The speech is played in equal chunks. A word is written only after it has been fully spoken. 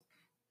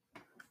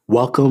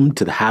Welcome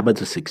to the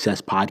Habits of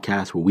Success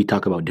podcast, where we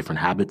talk about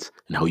different habits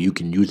and how you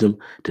can use them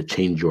to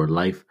change your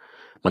life.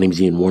 My name is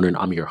Ian Warner, and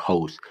I'm your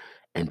host.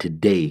 And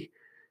today,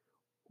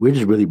 we're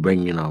just really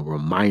bringing a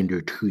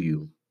reminder to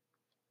you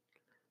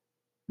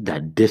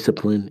that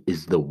discipline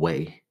is the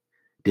way.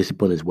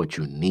 Discipline is what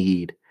you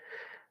need.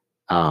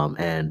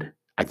 And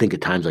I think at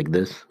times like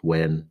this,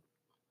 when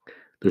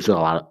there's a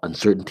lot of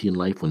uncertainty in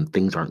life, when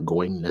things aren't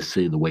going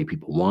necessarily the way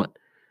people want,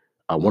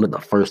 one of the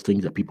first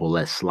things that people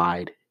let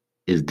slide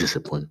is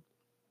discipline.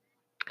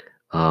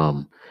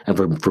 And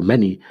for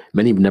many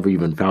have never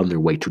even found their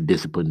way to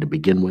discipline to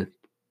begin with.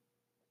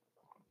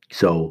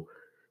 So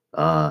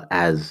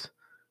as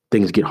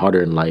things get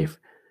harder in life,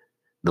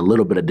 the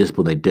little bit of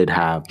discipline they did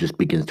have just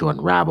begins to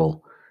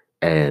unravel.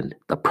 And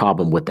the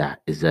problem with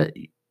that is that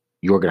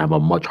you're going to have a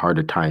much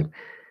harder time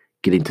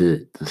getting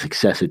to the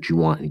success that you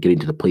want and getting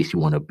to the place you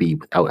want to be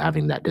without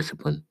having that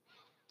discipline.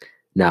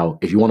 Now,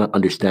 if you want to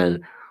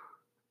understand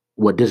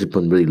what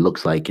discipline really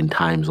looks like in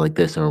times like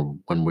this, or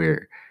when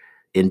we're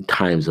in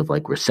times of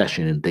like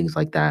recession and things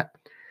like that,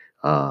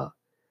 uh,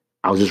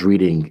 I was just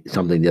reading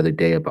something the other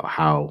day about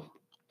how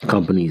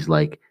companies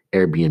like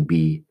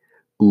Airbnb,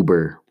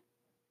 Uber,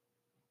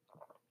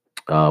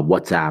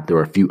 WhatsApp, there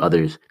were a few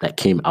others that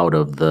came out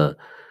of the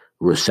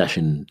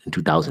recession in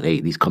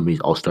 2008. These companies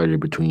all started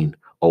between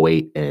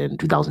 '08 and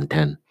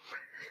 2010.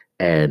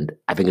 And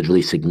I think it's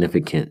really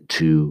significant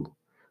to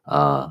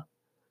uh,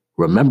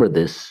 remember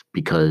this,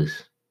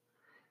 because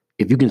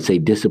if you can say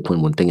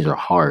discipline when things are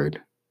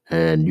hard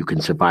and you can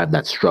survive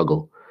that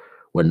struggle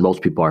when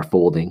most people are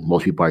folding,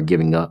 most people are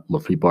giving up,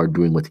 most people are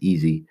doing what's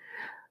easy,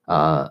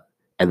 uh,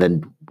 and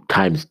then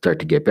times start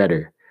to get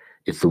better,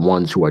 it's the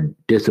ones who are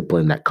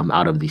disciplined that come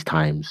out of these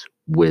times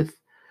with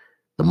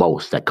the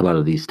most, that come out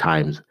of these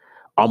times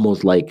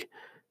almost like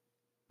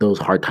those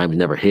hard times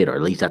never hit, or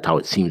at least that's how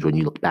it seems when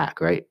you look back,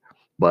 right?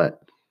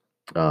 But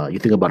you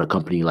think about a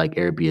company like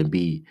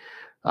Airbnb,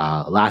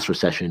 last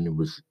recession, it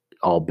was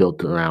all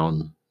built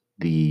around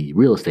the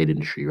real estate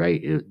industry,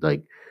 right?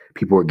 Like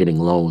people were getting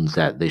loans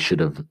that they should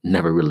have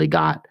never really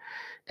got.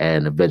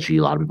 And eventually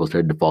a lot of people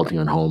started defaulting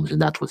on homes,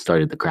 and that's what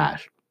started the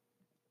crash.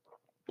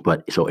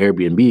 But so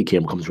Airbnb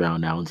comes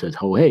around now and says,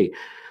 "Oh, hey,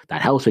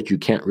 that house that you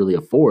can't really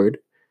afford,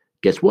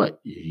 guess what?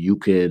 You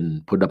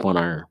can put it up on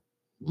our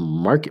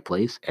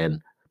marketplace,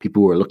 and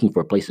people who are looking for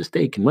a place to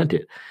stay can rent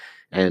it."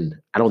 And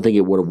I don't think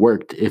it would have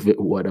worked if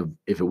it wouldn't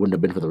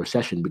have been for the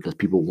recession, because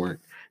people weren't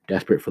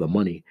desperate for the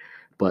money,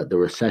 but the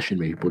recession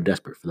made people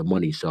desperate for the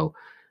money. So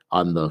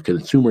on the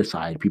consumer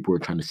side, people were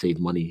trying to save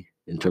money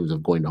in terms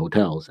of going to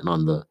hotels, and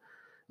on the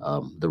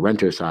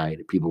renter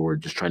side, people were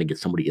just trying to get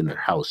somebody in their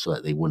house so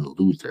that they wouldn't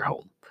lose their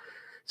home.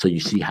 So you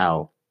see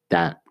how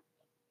that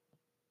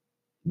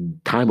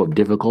time of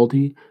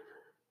difficulty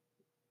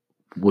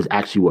was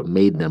actually what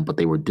made them, but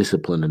they were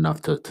disciplined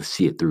enough to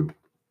see it through.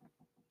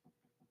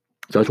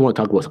 So I just want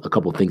to talk about a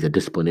couple of things that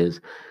discipline is.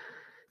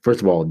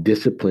 First of all,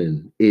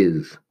 discipline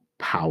is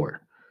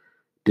power.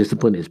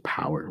 Discipline is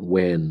power.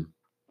 When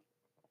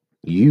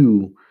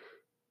you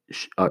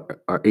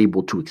are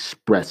able to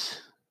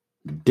express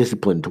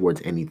discipline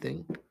towards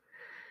anything,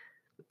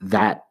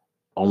 that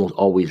almost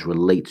always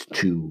relates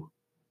to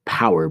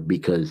power,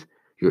 because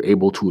you're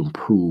able to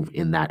improve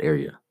in that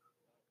area.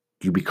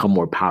 You become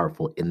more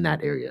powerful in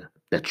that area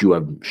that you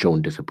have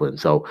shown discipline.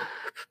 So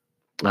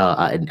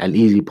an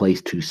easy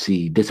place to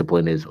see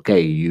discipline is,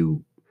 okay,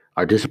 you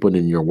are disciplined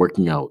in your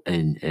working out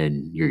and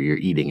your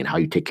eating and how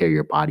you take care of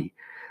your body.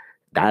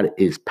 That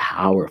is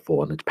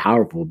powerful, and it's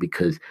powerful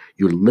because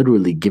you're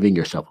literally giving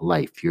yourself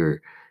life.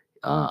 You're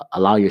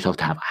allowing yourself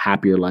to have a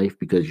happier life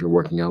because you're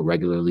working out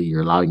regularly.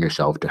 You're allowing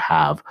yourself to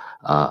have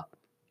uh,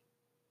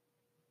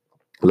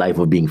 life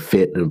of being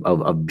fit,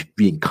 of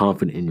being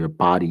confident in your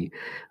body,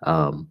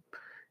 um,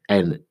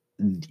 and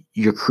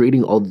you're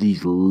creating all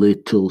these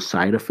little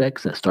side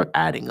effects that start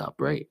adding up,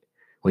 right?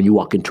 When you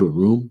walk into a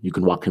room, you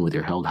can walk in with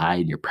your held high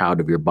and you're proud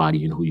of your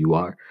body and who you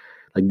are.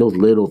 Like those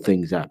little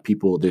things that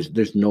people,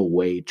 there's no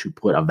way to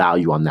put a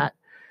value on that.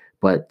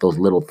 But those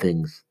little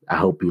things, I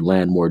help you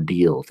land more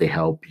deals. They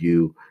help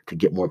you to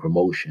get more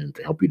promotions.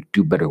 They help you to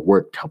do better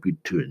work. To help you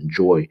to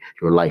enjoy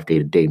your life day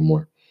to day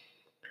more.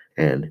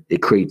 And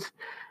it creates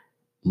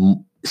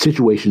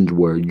situations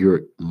where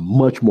you're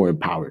much more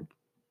empowered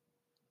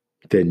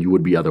than you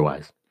would be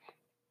otherwise.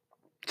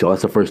 So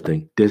that's the first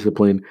thing.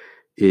 Discipline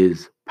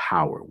is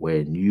power.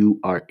 When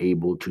you are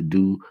able to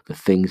do the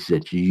things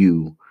that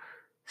you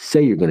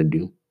say you're going to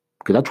do,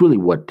 because that's really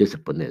what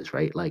discipline is,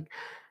 right? Like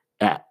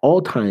at all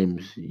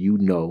times,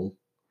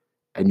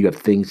 and you have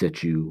things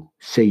that you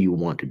say you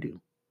want to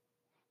do,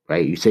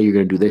 right? You say you're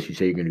going to do this, you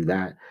say you're going to do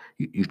that.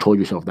 You told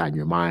yourself that in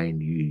your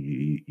mind.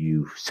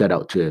 You set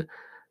out to,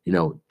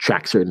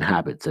 track certain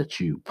habits that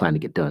you plan to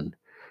get done.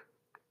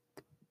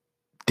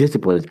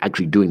 Discipline is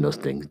actually doing those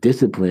things.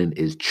 Discipline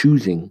is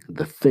choosing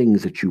the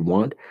things that you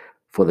want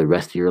for the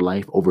rest of your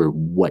life over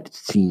what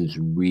seems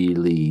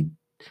really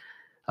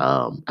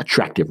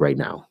attractive right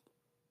now,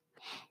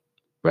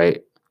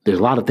 right? There's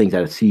a lot of things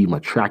that seem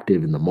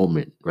attractive in the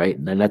moment, right?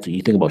 And that's what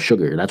you think about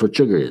sugar. That's what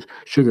sugar is.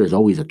 Sugar is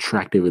always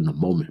attractive in the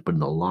moment, but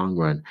in the long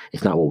run,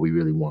 it's not what we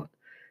really want.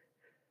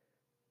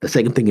 The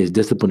second thing is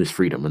discipline is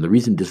freedom. And the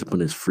reason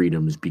discipline is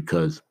freedom is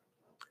because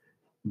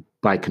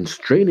by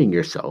constraining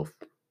yourself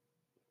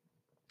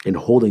and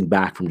holding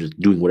back from just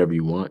doing whatever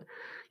you want,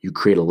 you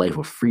create a life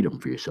of freedom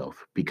for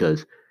yourself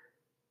because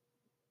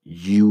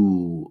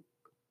you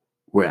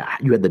where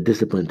you had the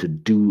discipline to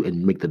do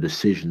and make the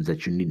decisions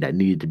that you need that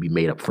needed to be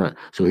made up front.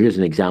 So here's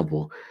an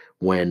example.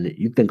 When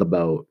you think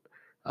about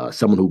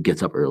someone who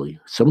gets up early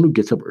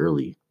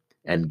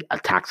and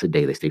attacks the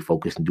day, they stay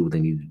focused and do what they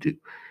need to do.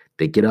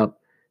 They get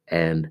up,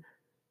 and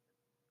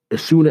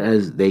as soon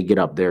as they get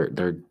up, they're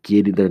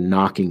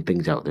knocking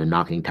things out. They're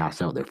knocking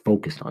tasks out. They're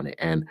focused on it.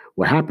 And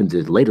what happens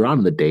is later on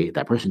in the day,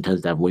 that person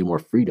tends to have way more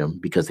freedom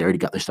because they already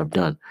got their stuff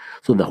done.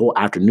 So the whole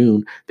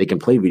afternoon, they can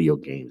play video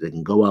games. They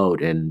can go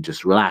out and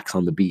just relax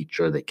on the beach,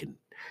 or they can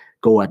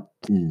go out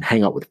and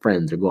hang out with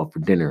friends, or go out for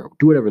dinner, or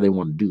do whatever they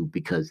want to do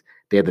because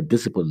they have the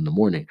discipline in the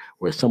morning.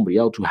 Whereas somebody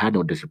else who had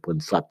no discipline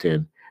slept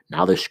in,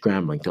 now they're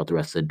scrambling throughout the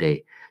rest of the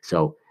day.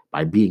 So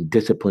by being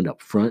disciplined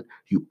up front,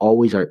 you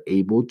always are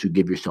able to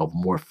give yourself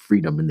more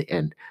freedom in the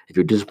end. If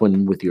you're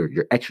disciplined with your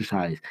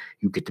exercise,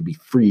 you get to be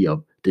free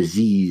of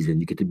disease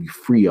and you get to be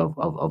free of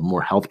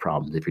more health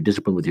problems. If you're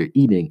disciplined with your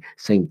eating,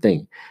 same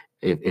thing.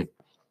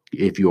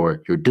 If you're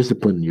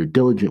disciplined, you're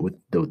diligent with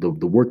the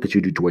work that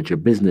you do towards your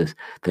business,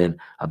 then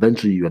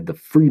eventually you have the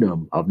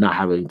freedom of not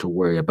having to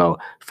worry about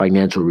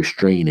financial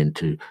restraint and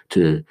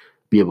to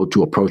be able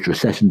to approach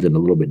recessions in a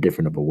little bit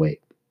different of a way.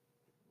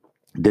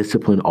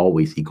 Discipline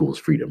always equals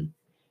freedom.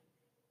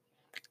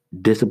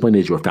 Discipline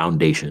is your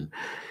foundation.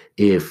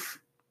 If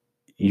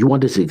you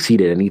want to succeed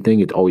at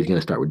anything, it's always going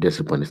to start with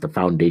discipline. It's the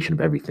foundation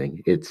of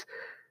everything. It's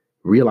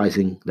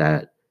realizing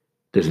that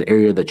there's an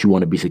area that you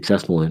want to be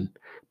successful in,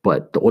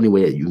 but the only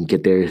way that you can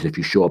get there is if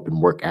you show up and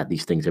work at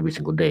these things every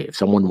single day. If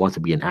someone wants to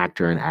be an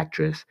actor, an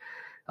actress,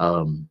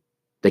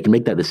 they can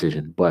make that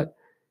decision, but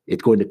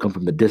it's going to come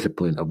from the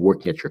discipline of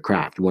working at your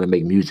craft. You want to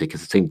make music,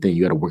 it's the same thing.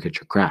 You got to work at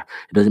your craft.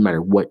 It doesn't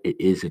matter what it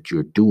is that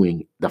you're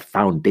doing. The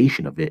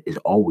foundation of it is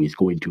always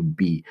going to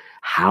be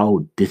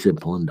how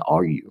disciplined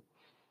are you?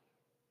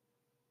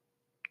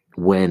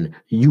 When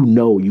you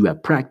know you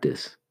have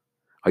practice,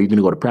 are you going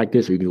to go to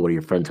practice, or are you going to go to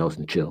your friend's house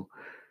and chill?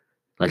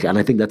 Like, and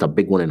I think that's a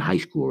big one in high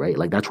school, right?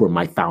 Like, that's where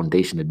my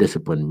foundation of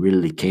discipline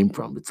really came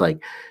from. It's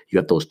like you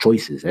have those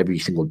choices every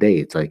single day.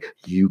 It's like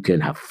you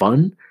can have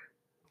fun,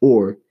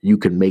 or you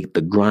can make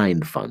the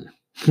grind fun.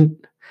 And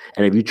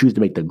if you choose to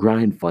make the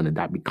grind fun and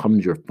that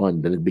becomes your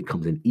fun, then it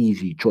becomes an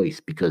easy choice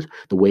because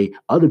the way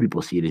other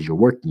people see it is you're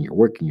working, you're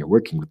working, you're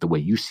working. But the way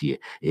you see it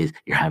is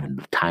you're having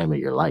the time of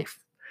your life.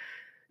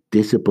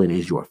 Discipline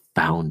is your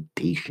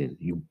foundation.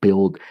 You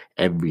build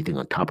everything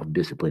on top of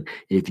discipline.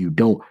 If you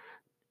don't,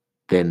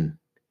 then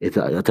it's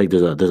like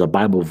there's a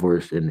Bible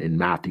verse in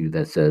Matthew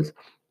that says,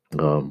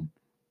 um,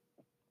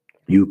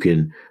 you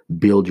can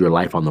build your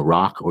life on the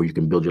rock, or you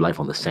can build your life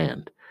on the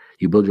sand.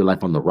 You build your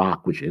life on the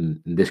rock, which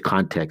in this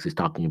context is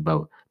talking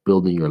about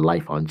building your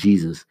life on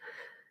Jesus.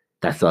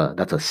 That's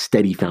a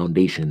steady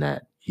foundation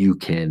that you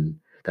can.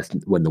 That's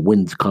when the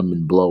winds come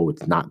and blow,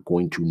 it's not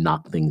going to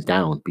knock things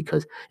down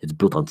because it's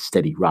built on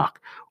steady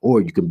rock. Or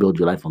you can build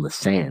your life on the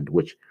sand,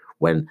 which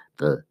when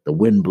the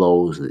wind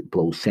blows, it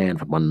blows sand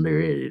from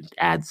under it, it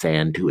adds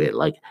sand to it.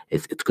 Like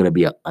it's going to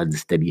be an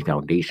unsteady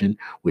foundation,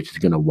 which is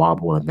going to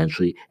wobble, and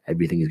eventually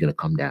everything is going to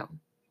come down.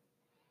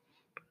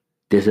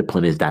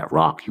 Discipline is that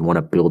rock. You want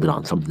to build it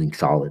on something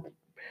solid.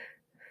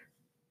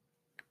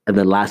 And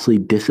then lastly,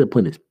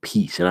 discipline is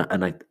peace.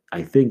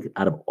 I think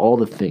out of all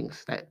the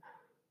things that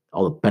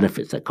all the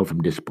benefits that come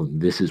from discipline,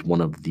 this is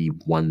one of the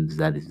ones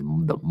that is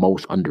the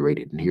most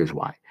underrated. And here's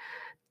why.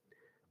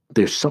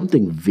 There's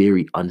something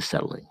very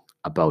unsettling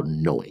about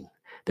knowing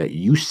that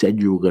you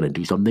said you were going to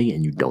do something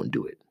and you don't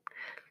do it.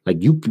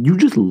 Like you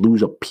just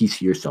lose a piece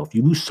of yourself.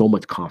 You lose so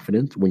much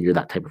confidence when you're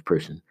that type of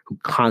person who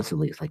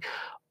constantly is like,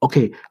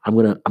 okay, I'm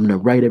gonna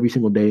write every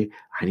single day.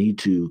 I need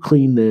to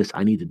clean this.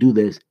 I need to do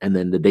this, and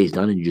then the day's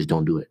done and you just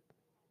don't do it.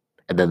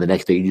 And then the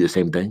next day you do the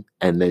same thing,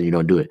 and then you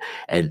don't do it.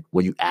 And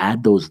when you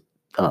add those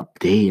up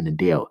day in and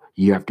day out,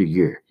 year after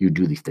year, you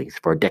do these things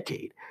for a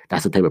decade.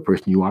 That's the type of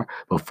person you are.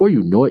 Before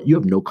you know it, you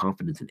have no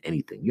confidence in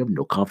anything. You have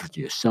no confidence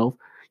in yourself.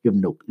 You have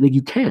no like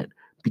you can't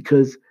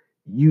because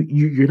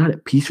you're not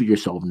at peace with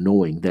yourself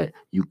knowing that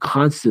you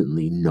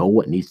constantly know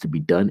what needs to be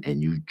done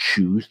and you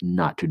choose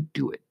not to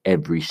do it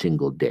every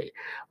single day.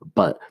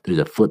 But there's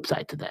a flip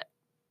side to that.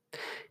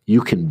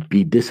 You can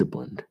be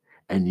disciplined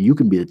and you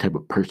can be the type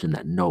of person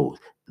that knows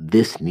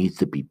this needs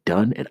to be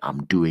done and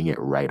I'm doing it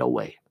right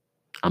away.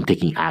 I'm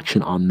taking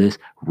action on this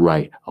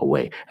right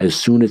away. As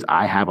soon as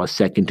I have a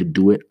second to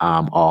do it,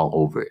 I'm all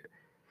over it.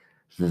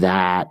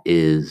 That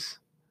is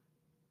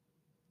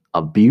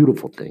a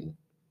beautiful thing.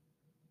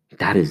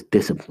 That is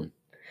discipline.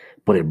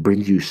 But it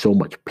brings you so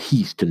much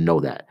peace to know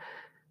that,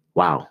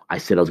 wow, I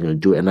said I was going to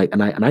do it.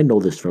 And I know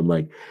this from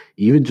like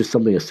even just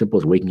something as simple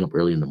as waking up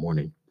early in the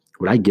morning.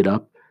 When I get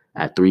up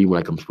at 3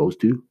 when I'm supposed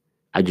to,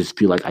 I just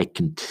feel like I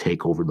can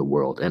take over the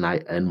world,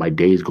 and my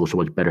days go so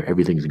much better.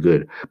 Everything's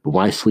good. But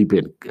when I sleep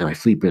in and I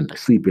sleep in, I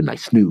sleep in, I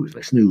snooze,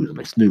 I snooze, and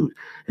I snooze.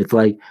 It's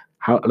like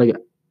how can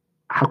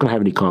I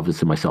have any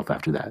confidence in myself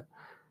after that?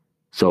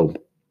 So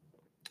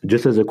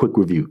just as a quick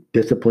review,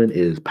 discipline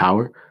is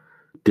power.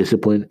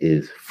 Discipline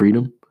is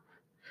freedom.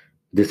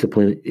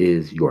 Discipline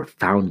is your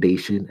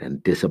foundation,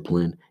 and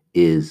discipline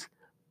is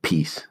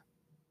peace.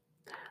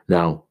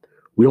 Now,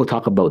 we don't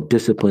talk about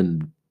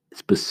discipline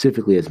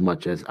specifically as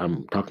much as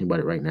I'm talking about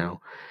it right now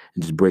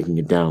and just breaking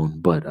it down.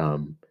 But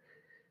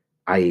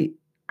I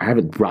I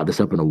haven't brought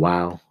this up in a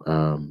while,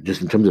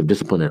 just in terms of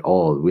discipline at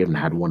all. We haven't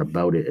had one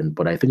about it, and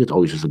but I think it's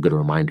always just a good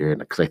reminder, and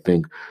because I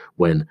think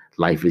when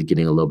life is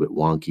getting a little bit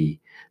wonky,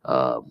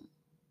 um,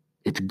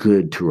 it's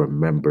good to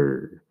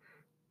remember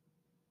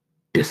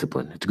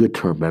discipline. It's good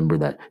to remember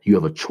that you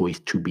have a choice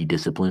to be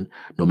disciplined,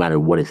 no matter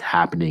what is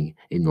happening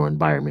in your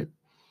environment.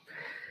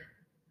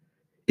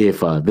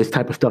 If this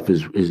type of stuff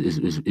is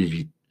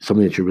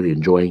something that you're really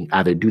enjoying,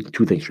 either do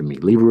two things for me: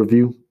 leave a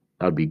review.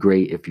 That would be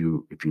great if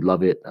you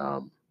love it.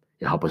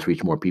 It help us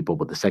reach more people.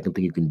 But the second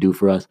thing you can do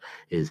for us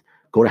is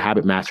go to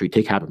Habit Mastery.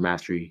 Take Habit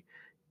Mastery.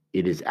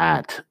 It is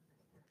at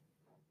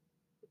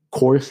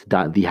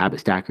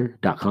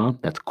course.thehabitstacker.com.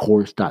 That's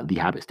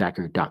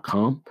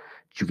course.thehabitstacker.com.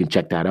 You can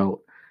check that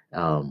out.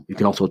 You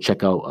can also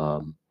check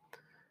out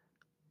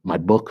my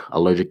book,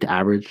 Allergic to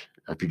Average.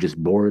 If you're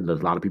just bored, there's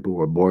a lot of people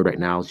who are bored right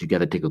now. So you got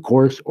to take a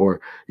course,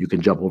 or you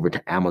can jump over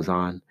to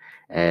Amazon,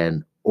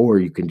 or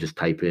you can just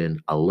type in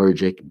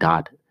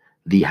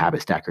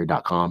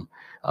allergic.thehabitstacker.com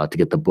to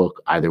get the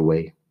book. Either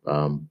way,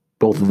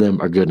 both of them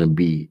are going to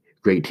be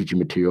great teaching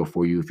material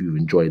for you if you've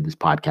enjoyed this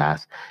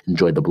podcast,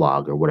 enjoyed the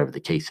blog, or whatever the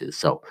case is.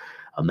 So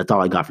that's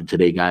all I got for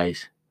today,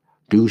 guys.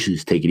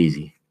 Deuces, take it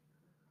easy.